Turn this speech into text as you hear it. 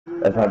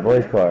That's my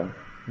boy's car.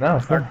 No,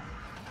 it's not.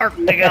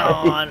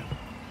 Arctagon.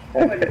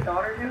 What, your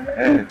daughter doing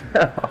it?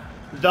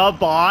 The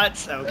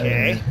bots.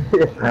 Okay.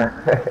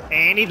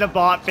 Andy the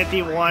bot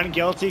 51,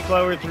 Guilty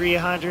Clover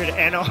 300,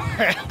 and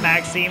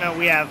Maxima.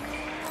 We have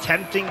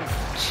Tempting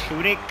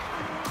Tunic.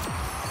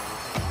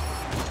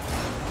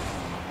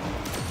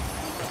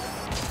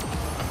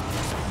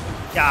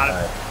 Got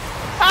him.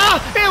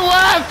 Ah! It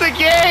left the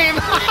game!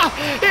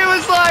 It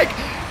was like,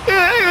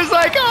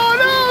 oh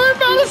no, they're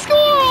about to score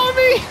on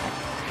me!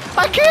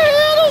 I can't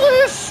handle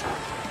this!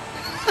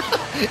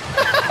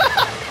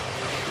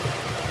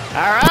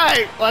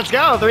 Alright, let's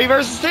go. 3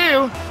 versus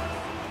 2.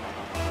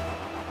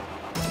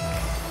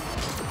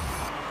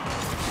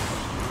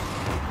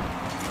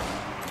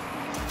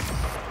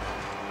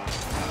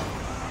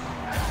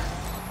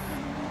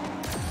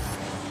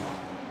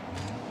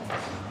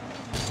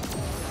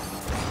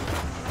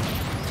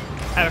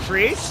 Have a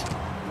freeze.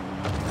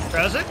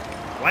 Throws it.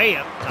 Way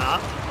up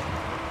top.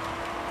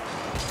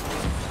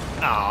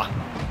 Aw.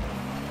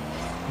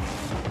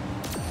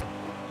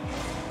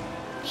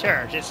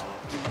 Sure, just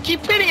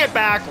keep hitting it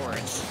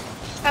backwards.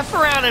 F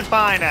around and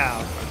find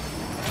out.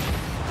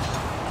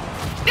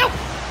 No!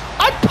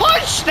 I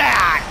punched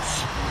that!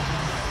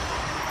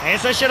 I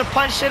guess I should have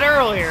punched it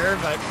earlier,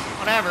 but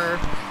whatever.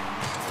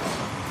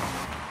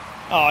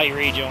 Oh, he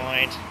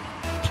rejoined.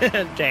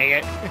 Dang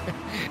it.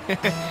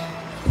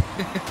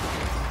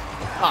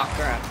 Oh,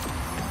 crap.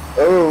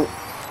 Oh.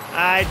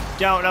 I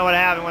don't know what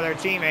happened with our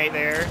teammate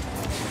there.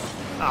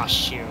 Oh,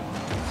 shoot.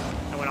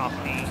 That went off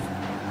me.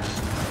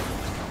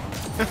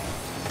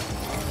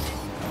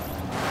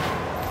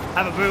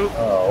 Have a boot.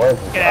 Oh, where's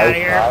the Get out of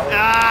here.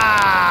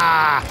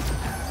 Ah!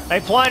 They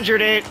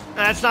plungered it.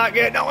 That's not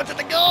good. No one's at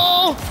the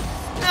goal.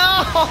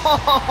 No!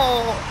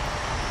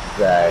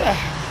 Right.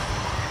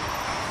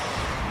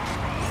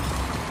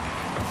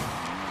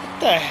 What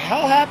the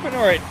hell happened?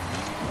 Or it?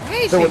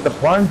 So with the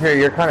plunger,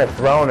 you're kind of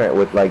throwing it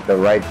with like the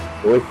right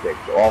joystick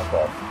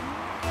also.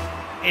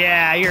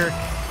 Yeah, you're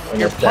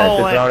You're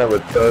pulling. throwing it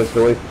with those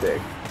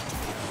joysticks,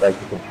 like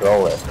to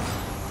control it.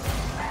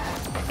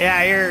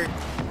 Yeah, you're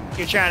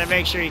trying to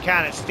make sure you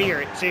kind of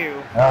steer it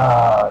too.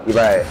 Ah, you're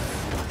right.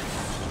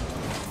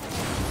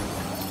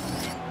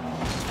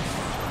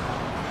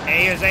 And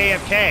he was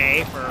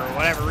AFK for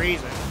whatever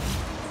reason.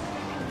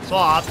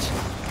 Swapped.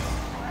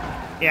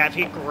 Yeah,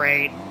 he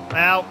great.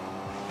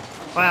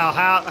 Well,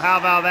 how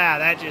about that?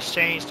 That just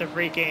changed to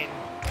freaking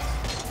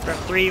from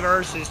 3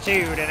 versus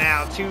 2 to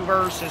now 2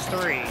 versus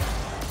 3.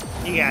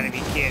 You gotta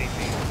be kidding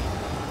me.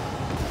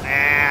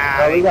 Ah.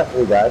 Oh, we got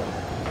 3 guys.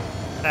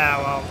 Oh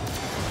well.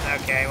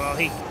 Okay, well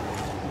he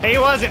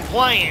wasn't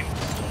playing.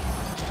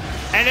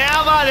 And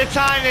now by the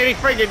time that he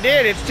freaking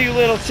did, it's too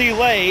little too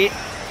late.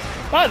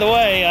 By the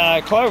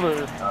way,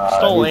 Clover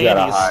stole Andy's.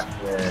 Yeah,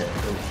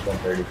 he's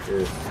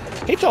 132.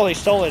 He totally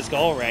stole his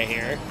goal right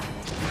here.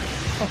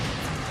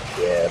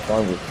 Yeah,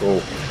 plunger's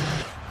cool.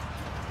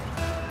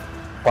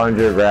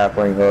 Plunger,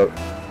 grappling hook,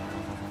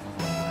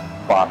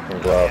 boxing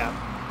glove. Yeah.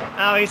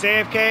 Oh, he's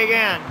AFK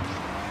again.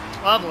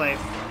 Lovely.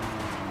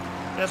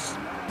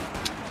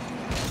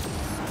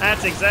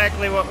 That's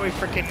exactly what we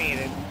freaking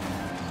needed.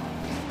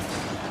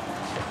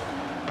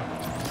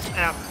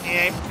 Oh,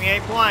 he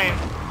ain't playing.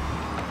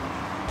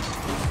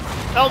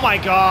 Oh my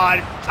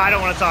god, I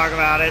don't want to talk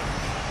about it.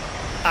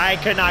 I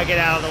could not get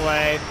out of the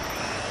way.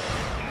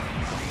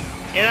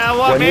 You know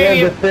what, when maybe...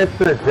 you have the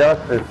fist of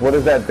justice, what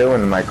is that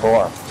doing in my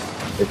car?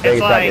 It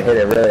takes like, I can hit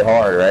it really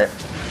hard, right?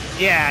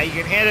 Yeah, you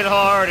can hit it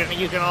hard, and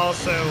you can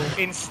also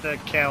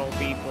insta-kill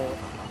people.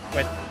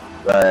 With,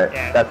 Right,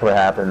 yeah. That's what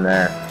happened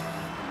there.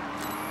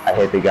 I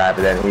hit the guy,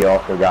 but then he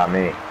also got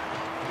me.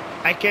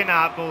 I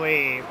cannot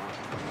believe...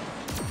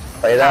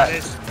 Play that?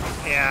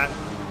 Yeah.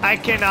 I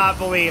cannot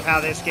believe how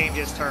this game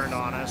just turned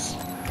on us.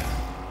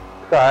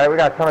 It's alright, we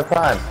got a ton of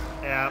time.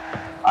 Yeah.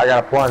 I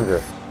got a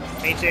plunger.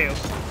 Me too.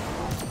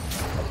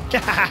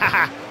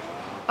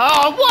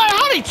 Oh, what?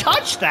 How'd he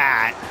touch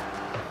that?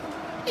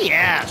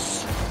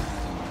 Yes.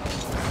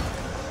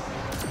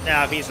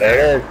 No, if he's There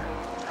there. it is.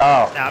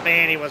 Oh, No,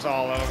 man, he was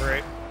all over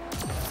it.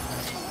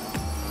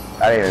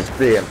 I didn't even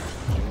see him.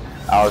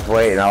 I was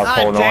waiting, I was God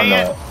holding on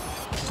dang to it. it.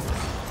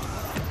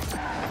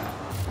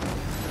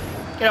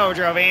 Get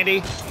overdrove,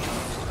 Andy.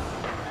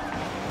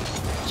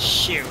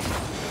 Shoot.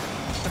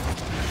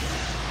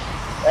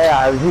 Hey,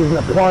 I was using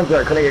the plunger,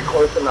 I couldn't get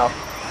close enough.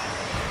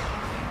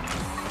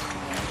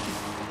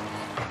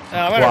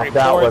 I'm gonna Walked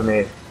out with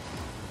report. me.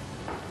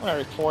 I'm gonna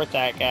report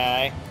that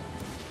guy.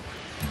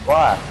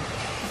 Why?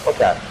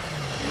 Okay.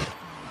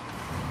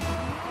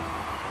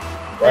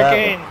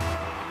 Freaking.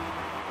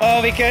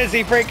 Oh, because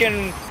he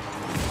freaking.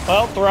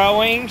 Well,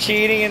 throwing,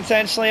 cheating,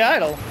 intentionally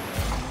idle.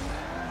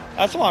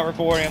 That's why I'm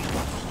reporting him.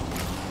 Nice.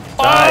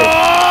 Oh!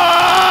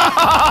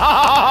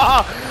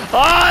 Oh, I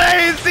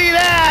didn't see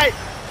that!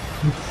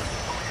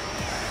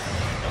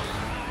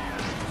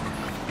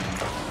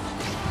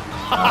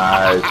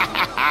 Nice.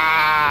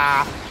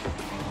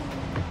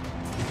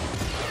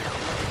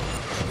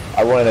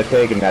 I wouldn't have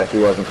taken that if he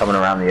wasn't coming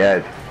around the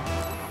edge.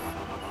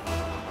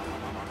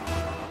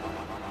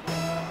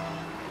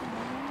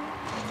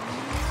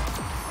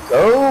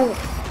 Oh!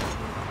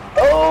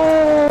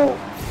 Oh!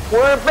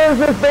 We're in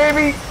business,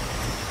 baby!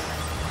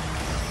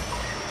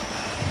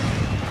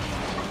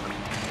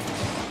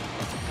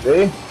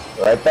 See?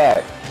 Right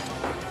back.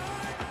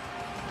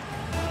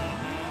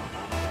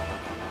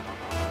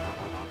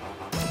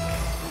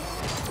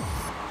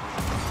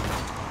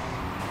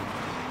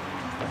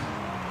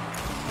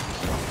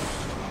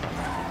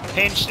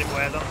 Pinched it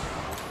with him.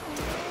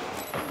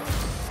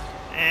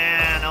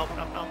 And nope.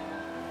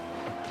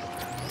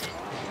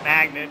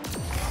 Magnet.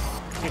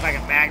 See if I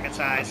can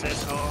magnetize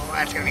this. Oh,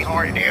 that's gonna be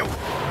hard to do.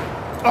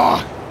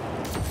 Oh!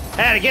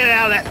 I had to get it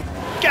out of that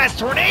guy's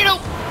tornado!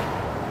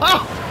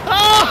 Oh!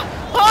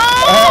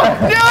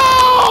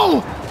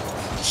 No!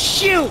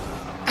 Shoot!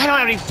 I don't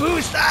have any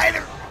boost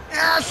either.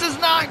 This is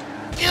not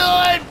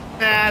good.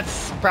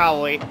 That's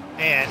probably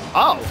it.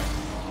 Oh!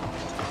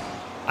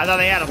 I thought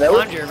they had a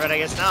plunger, but I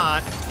guess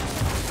not.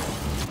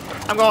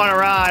 I'm going to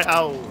ride.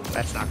 Oh,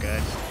 that's not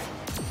good.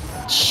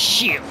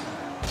 Shoot!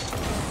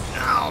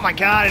 Oh my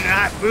god, I did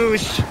not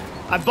boost.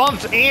 I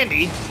bumped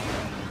Andy.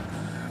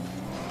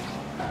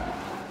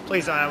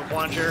 Please don't have a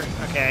plunger.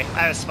 Okay, I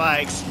have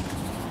spikes.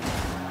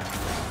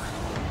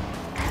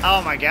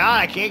 Oh my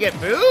god, I can't get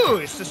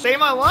boost to save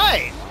my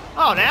life.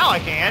 Oh, now I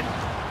can.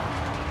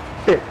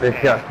 This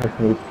just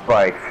needs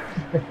spikes.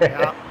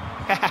 Yeah.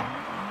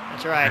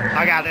 That's right.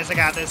 I got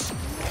this.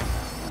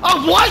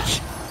 Oh,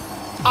 what?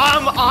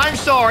 I'm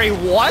sorry,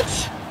 what?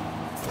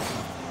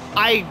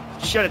 I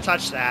should have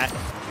touched that.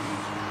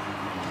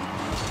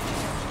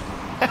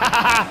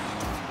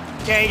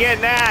 Can't get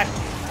that.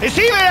 His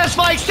teammate has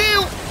spikes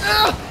too.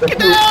 Get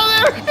that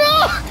out of there.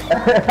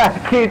 I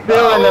keep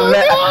doing the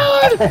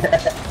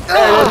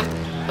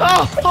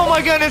Oh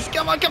my goodness.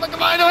 Come on.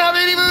 I don't have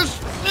any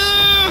boost.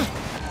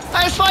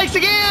 I have spikes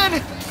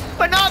again,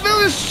 but not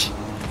boost.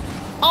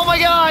 Oh my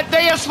god,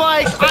 they have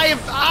spikes.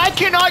 I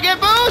cannot get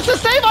boost to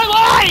save my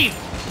life.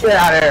 Get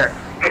out of here.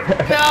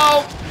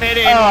 No, it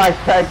didn't. Oh, I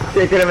tried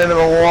kicking him into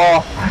the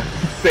wall.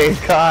 Same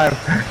time.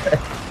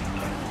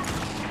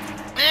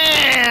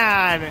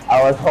 Man!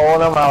 I was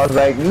holding him, I was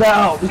like,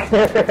 no!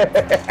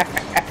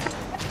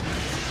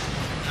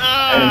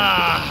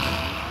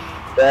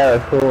 That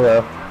was cool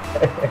though.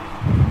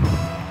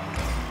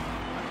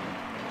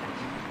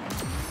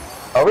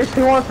 Are we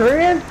 2-on-3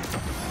 in?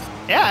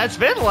 Yeah, it's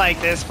been like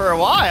this for a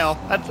while.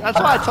 That's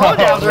why I told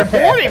you I was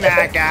reporting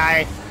that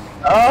guy.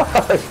 Oh,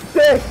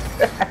 shit!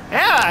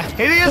 Yeah,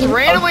 he just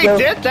randomly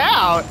dipped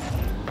out.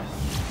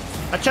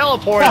 I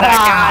teleported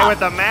that guy with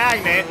the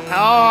magnet.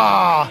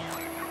 Oh!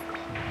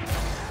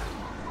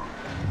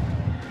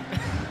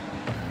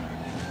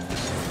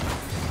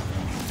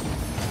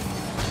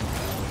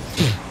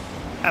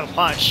 Have a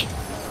punch.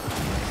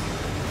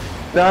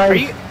 Nice. Are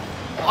you?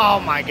 Oh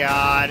my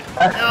god.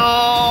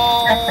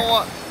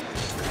 No!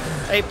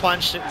 They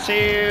punched it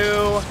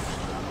too.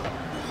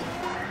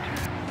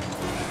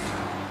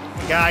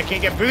 God, I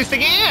can't get boost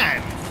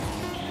again.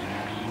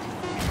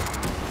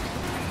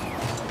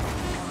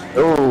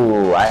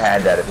 Ooh, I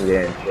had that if you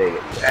didn't take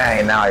it.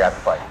 Dang, now I got the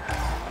fight.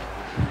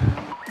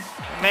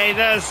 Made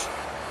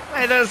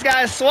those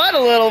guys sweat a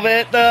little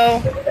bit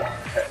though.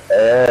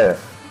 Yeah.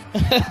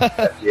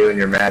 That's you and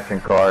your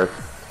matching cars.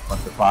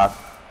 What's the pop?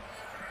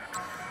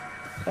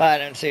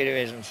 Platinum 2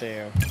 Division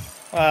 2.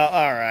 Well,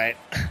 all right.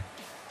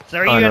 So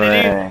are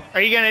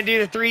you gonna do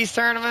the threes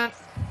tournament?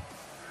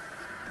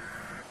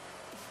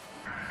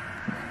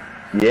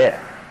 Yeah,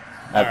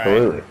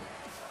 absolutely. Right.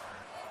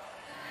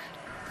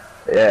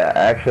 Yeah,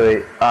 actually,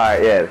 all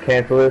right. Yeah,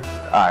 cancel this.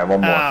 All right,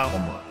 one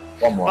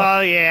more.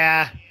 Well,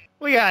 yeah,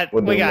 we got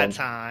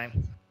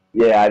time.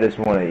 Yeah, I just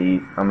want to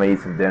eat. I'm gonna eat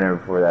some dinner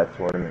before that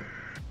tournament.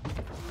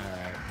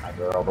 Alright. I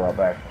go brought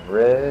back some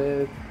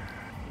ribs.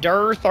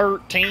 Dur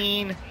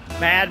 13,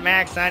 Mad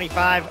Max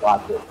 95,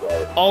 Watch this,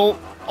 guys.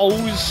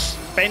 O's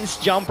fence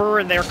jumper,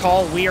 and they're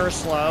called We Are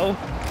Slow.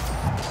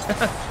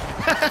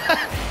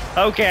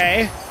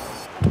 Okay.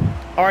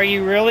 Are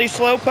you really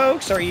slow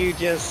pokes, or are you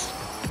just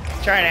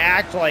trying to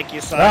act like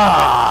you suck?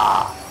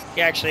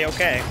 You're actually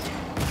okay.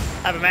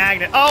 I have a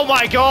magnet. Oh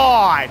my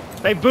god!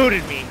 They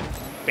booted me,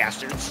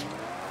 bastards.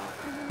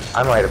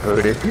 I might have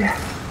booted.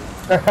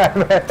 I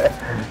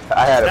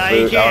had a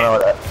boot. I don't know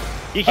what that.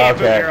 You can't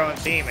boot your own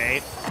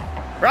teammate.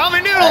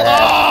 Ramen Noodle!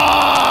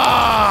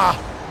 Oh!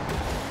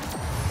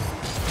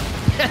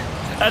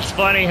 That's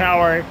funny how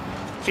our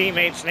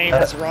teammate's name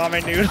is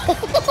Ramen Noodle.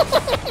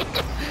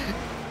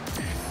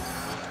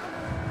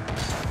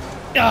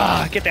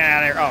 Ah, get that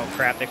out of there. Oh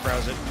crap, they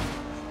froze it.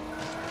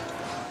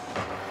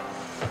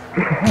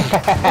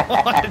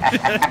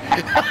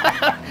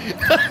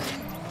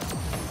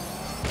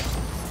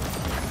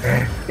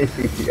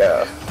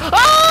 Yeah.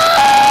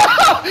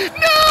 Oh!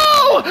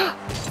 No!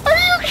 Are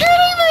you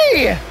kidding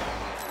me?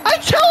 I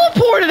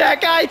teleported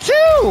that guy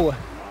too!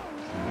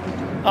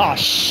 Oh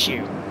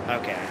shoot.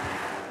 Okay.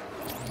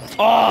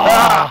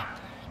 Oh!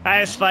 I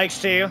have spikes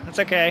too. That's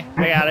okay.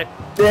 I got it.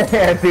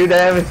 Yeah, dude,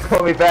 that haven't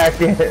put me back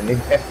in.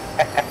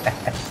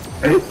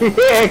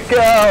 Yeah,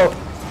 go!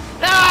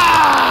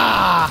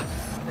 Ah!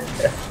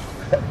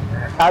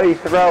 How do you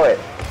throw it?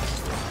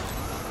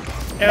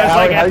 It was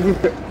like how did you?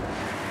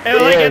 it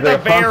was like Yeah, at the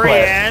it's like a fun very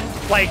play. end.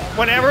 Like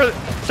whenever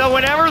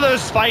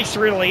those spikes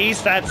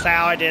release, that's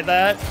how I did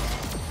that.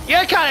 You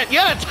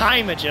gotta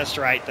time it just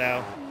right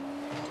though.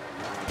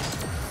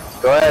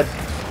 Go ahead.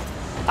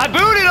 I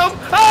booted him!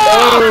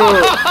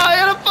 Oh! I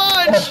had a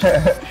punch!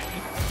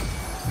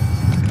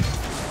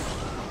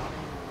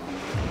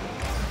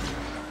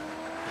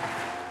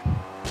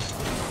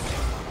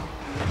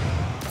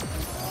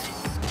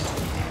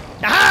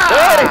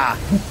 Ah!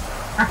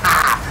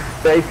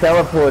 They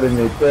teleported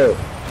me too.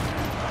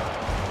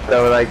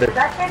 So like the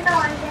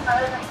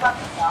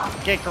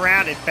Get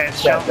grounded,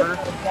 fence jumper.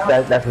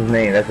 that's his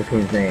name. That's the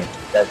team's name.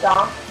 That's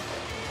I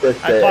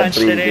punched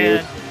it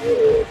in.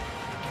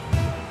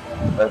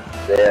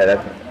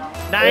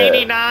 That's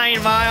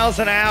 99 miles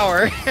an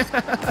hour.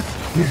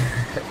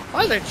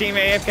 Why is their team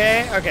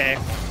AFK? Okay.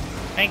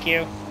 Thank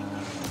you.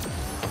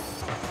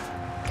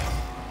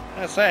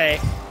 Let's say,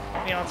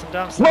 be on some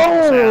dumb stuff.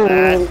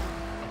 That.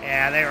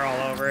 Yeah, they were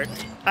all over it.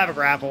 I have a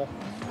grapple.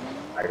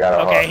 I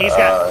got okay,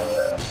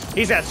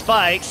 he's got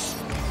spikes.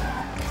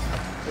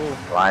 Ooh.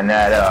 Line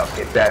that up.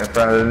 Get that in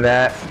front of the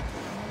net.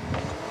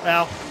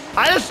 Well,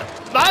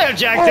 my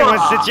objective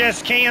was to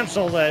just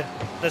cancel the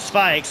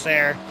spikes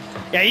there.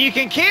 Yeah, you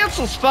can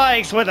cancel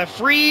spikes with a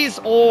freeze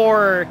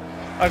or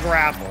a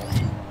grapple.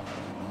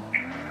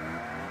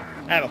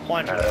 I have a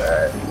plunger.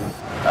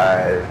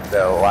 Alright,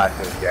 so watch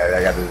this guy.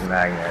 I got this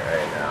magnet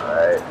right now,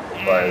 right?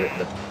 But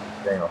the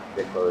thing will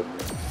stick close.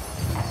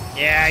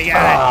 Yeah, you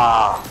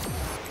got it.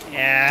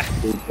 Yeah.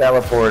 He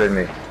teleported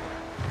me.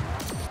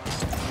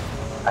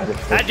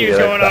 That dude's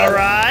going on a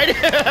ride.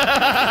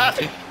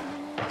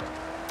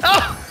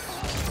 Oh!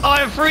 Oh,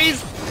 I'm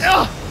freeze.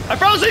 Oh! I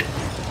froze it!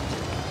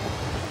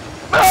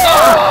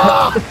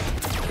 Oh!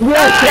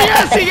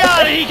 Yes, he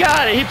got it, he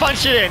got it. He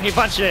punched it in, he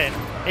punched it in.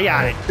 He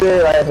got it.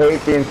 Dude, I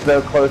hate being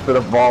so close to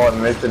the ball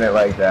and missing it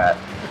like that.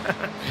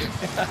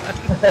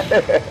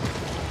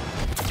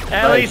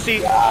 At least he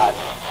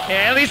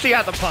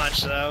got the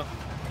punch though.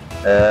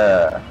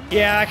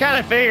 Yeah, I kind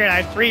of figured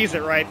I'd freeze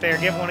it right there,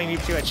 give one of you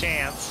two a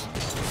chance.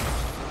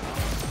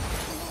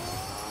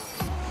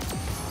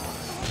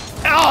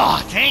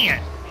 Oh, dang it!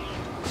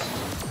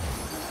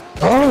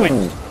 Oh!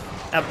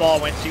 That ball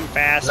went too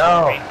fast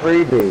No, for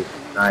me. 3D.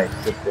 Nice,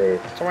 good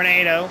save.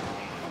 Tornado.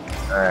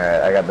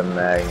 Alright, I got the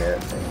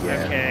magnet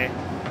again. Okay.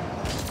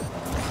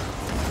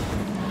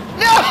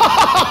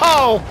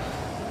 No!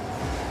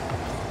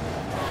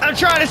 I'm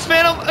trying to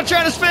spin him. I'm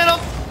trying to spin him.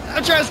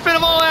 I'm trying to spin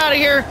them all out of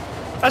here.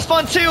 I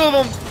spun 2 of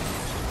them.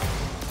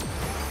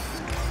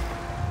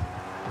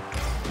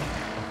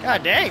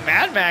 God dang,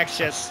 Mad Max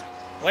just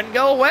wouldn't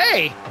go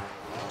away.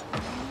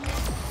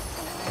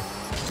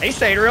 He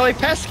stayed really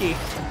pesky.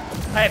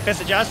 I had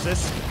Fist of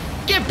Justice.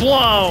 Get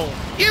blown!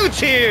 You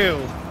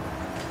two!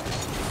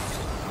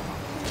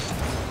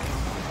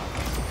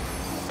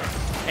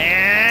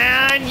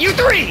 And you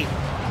 3!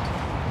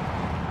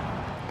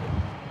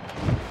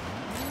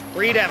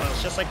 3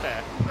 demos, just like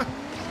that.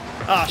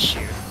 Oh,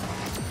 shoot.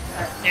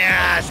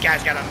 Yeah, this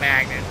guy's got a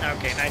magnet.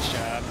 Okay, nice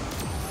job.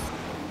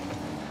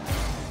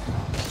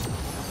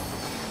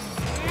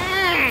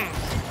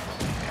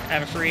 I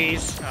have a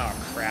freeze. Oh,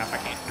 crap, I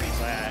can't freeze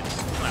that.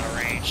 I'm out of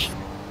range.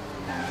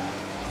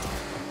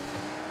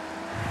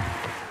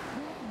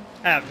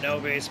 I have no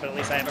base, but at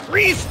least I have a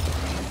freeze!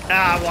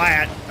 Ah,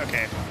 Wyatt.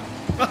 Okay.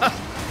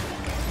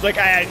 Like,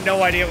 I had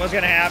no idea what was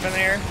going to happen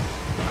there.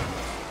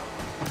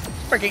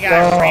 Freaking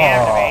guy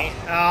rammed me.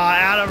 Oh,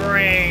 out of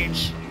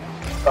range.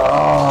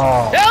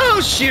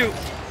 Oh, shoot!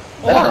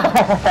 Oh.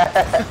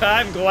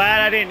 I'm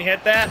glad I didn't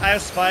hit that. I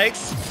have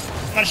spikes.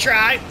 I'm gonna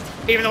try,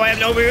 even though I have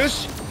no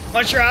boost. I'm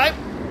gonna try.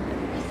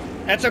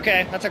 That's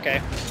okay. That's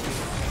okay.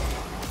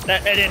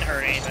 That didn't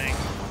hurt anything.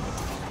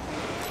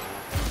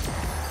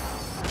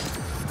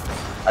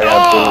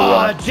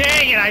 Oh,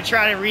 dang it! I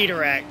tried to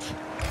redirect.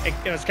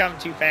 It was coming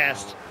too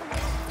fast.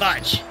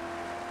 Fudge.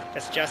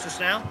 That's justice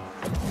now.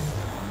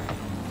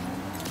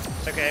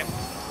 It's okay.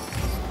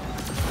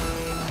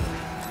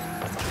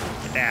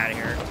 Get that out of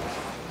here.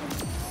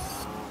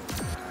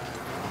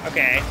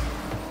 Okay.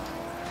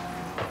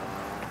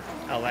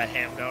 I'll let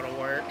him go to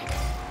work.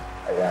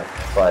 I got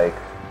spikes.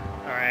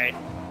 Alright.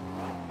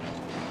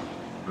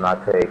 I'm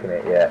not taking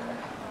it yet.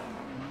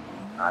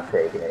 Not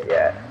taking it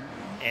yet.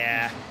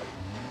 Yeah.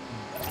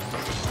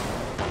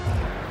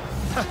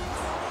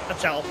 I'll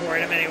teleport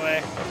him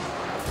anyway.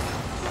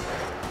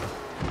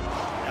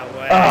 No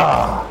way.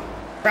 Oh.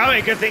 Probably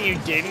a good thing you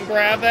didn't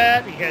grab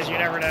that, because you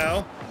never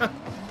know.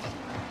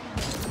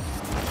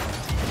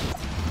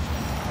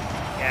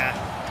 Yeah.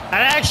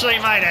 That actually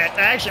might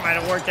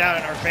have worked out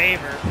in our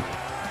favor.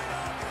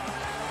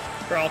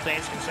 For all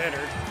things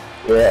considered.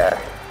 Yeah.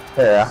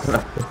 Yeah,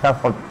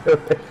 I'm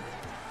doing it.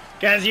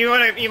 Because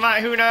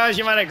who knows,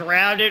 you might have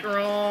grabbed it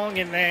wrong,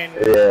 and then...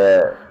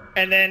 Yeah.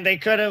 And then they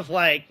could have,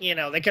 like, you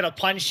know, they could have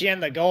punched you in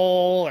the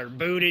goal or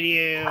booted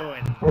you,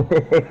 and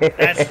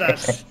that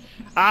stuff's...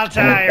 I'll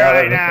tell you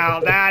right now,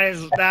 that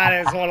is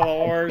one of the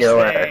worst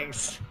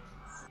things.